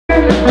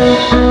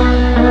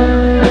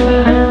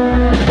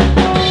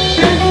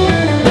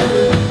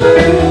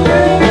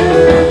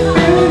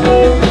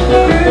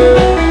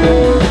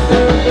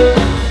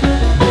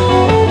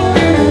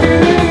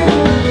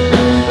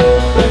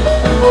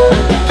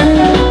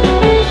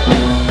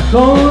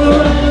Gonna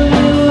ride a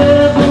little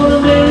left, gonna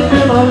make it to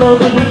my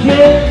local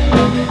church.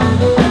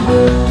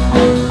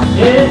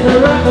 It's a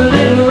rock a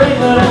little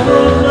record, I'm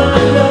gonna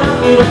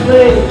try to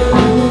play.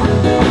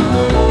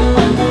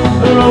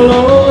 Roll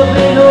over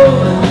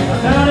Beethoven, I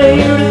gotta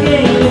hear it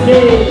again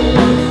today.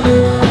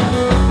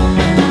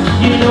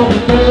 You know the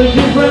colors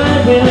is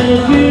rising and the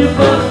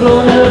jukebox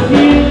blowing a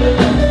fuse.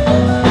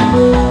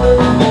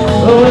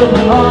 Oh,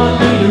 my heart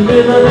beat the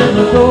rhythm and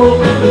the soul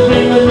keeps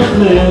singing the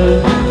blues.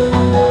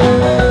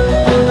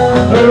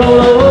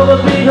 Roll over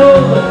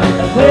Beethoven,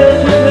 I tell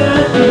you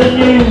that to the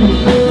news.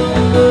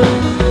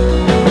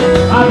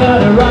 I got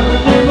a rock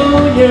and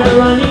pneumonia,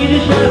 I need a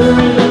shot of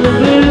rhythm and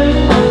blues.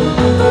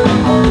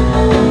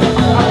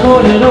 I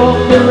caught it off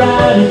the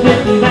ride and set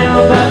me down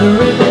by the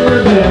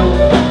rhythm bell.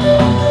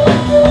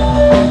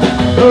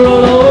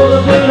 Roll over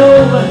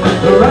Beethoven,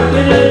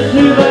 rocking it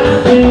 2 by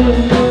 2.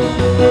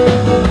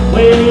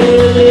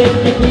 Well, if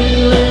you're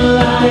feeling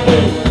like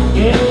it,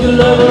 get your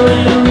lover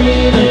and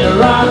really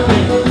rock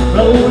it.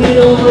 Roll it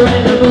over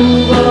and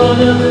move on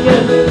up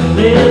again.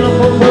 Little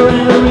poker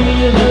and a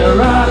reel and a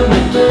rocket.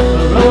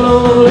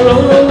 Roll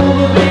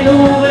over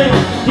Beethoven,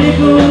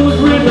 tickles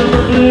rhythm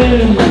and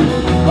blues.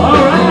 All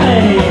right.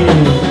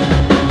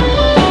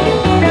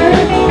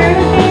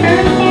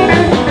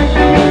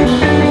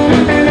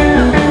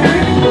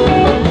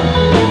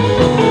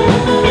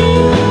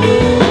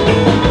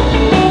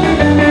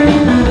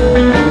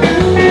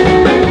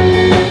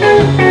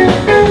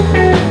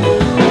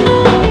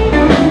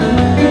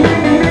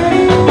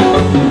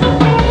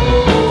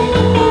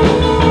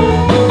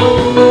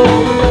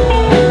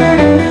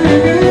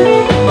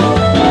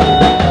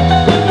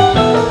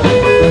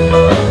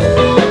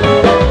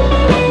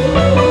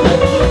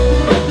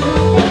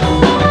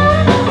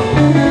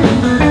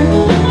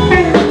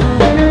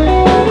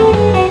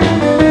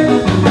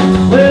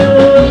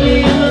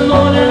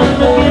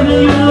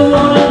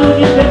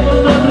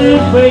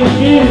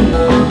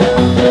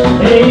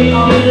 Hey,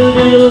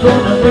 diddle,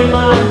 gonna pay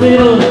my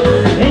bills,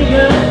 ain't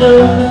got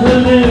nothing to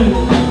lose.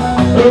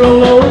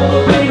 Roll over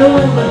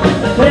Beethoven,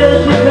 I tell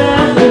she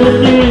got good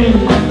news.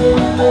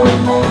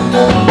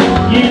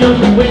 You know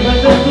she went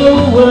like a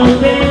slow and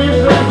dance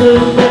like the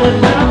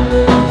top.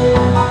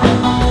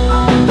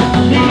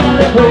 She got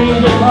a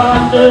crazy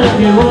partner if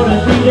you wanna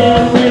see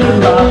that real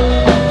rock.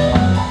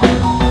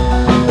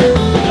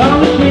 Long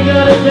as she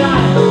got a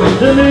dime,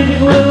 the music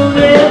will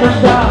never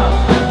stop.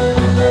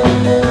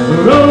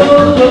 Roll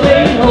over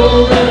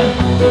Beethoven,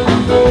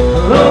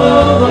 roll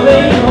over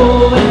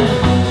Beethoven,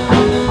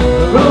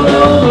 roll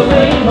over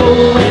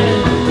Beethoven,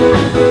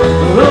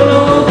 roll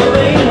over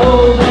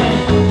Beethoven,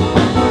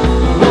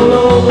 roll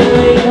over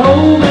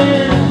Beethoven,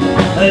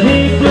 and he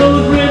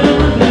goes rhythm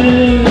and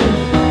blues.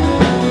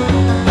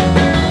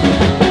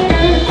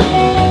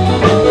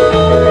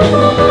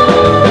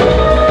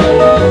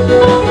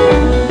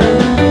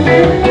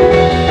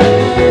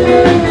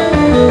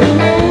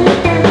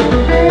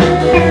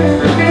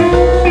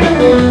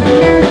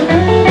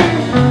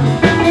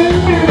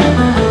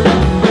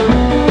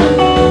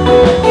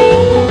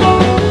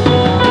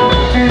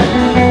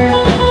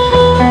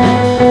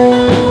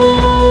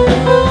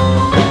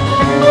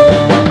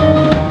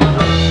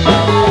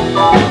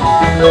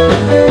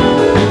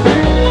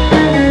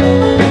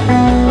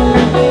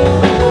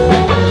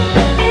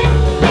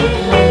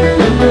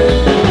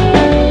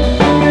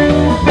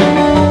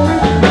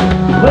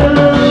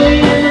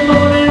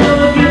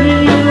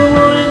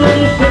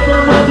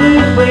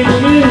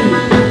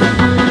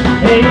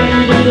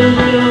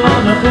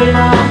 Play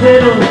my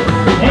fiddle,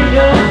 ain't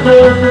got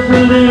nothing to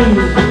lose.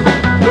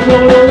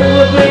 Roll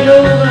over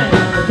Beethoven,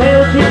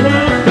 tell she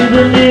can't be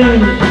the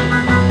news.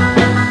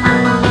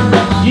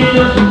 You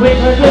know she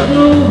wakes like a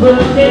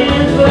bluebird,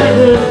 dance like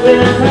a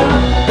top.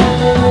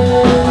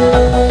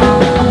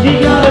 She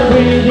got a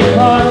crazy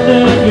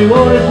partner, if you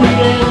wanna see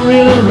that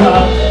real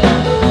rock.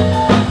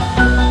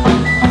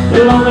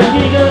 As long as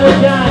she got a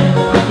dime,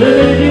 the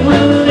music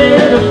will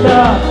never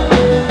stop.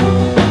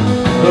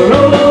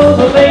 Roll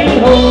over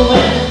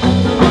Beethoven,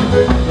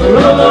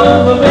 roll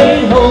over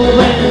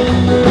Beethoven,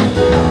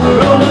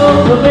 roll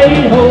over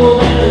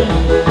Beethoven,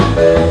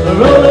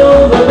 roll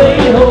over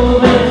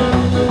Beethoven,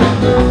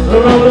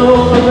 roll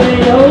over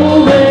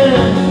Beethoven,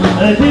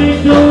 I think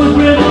those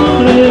rhythm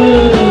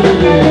blues.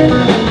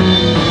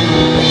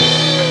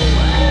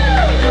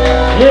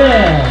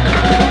 Yeah.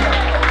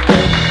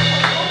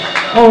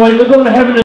 All right, we're going to have an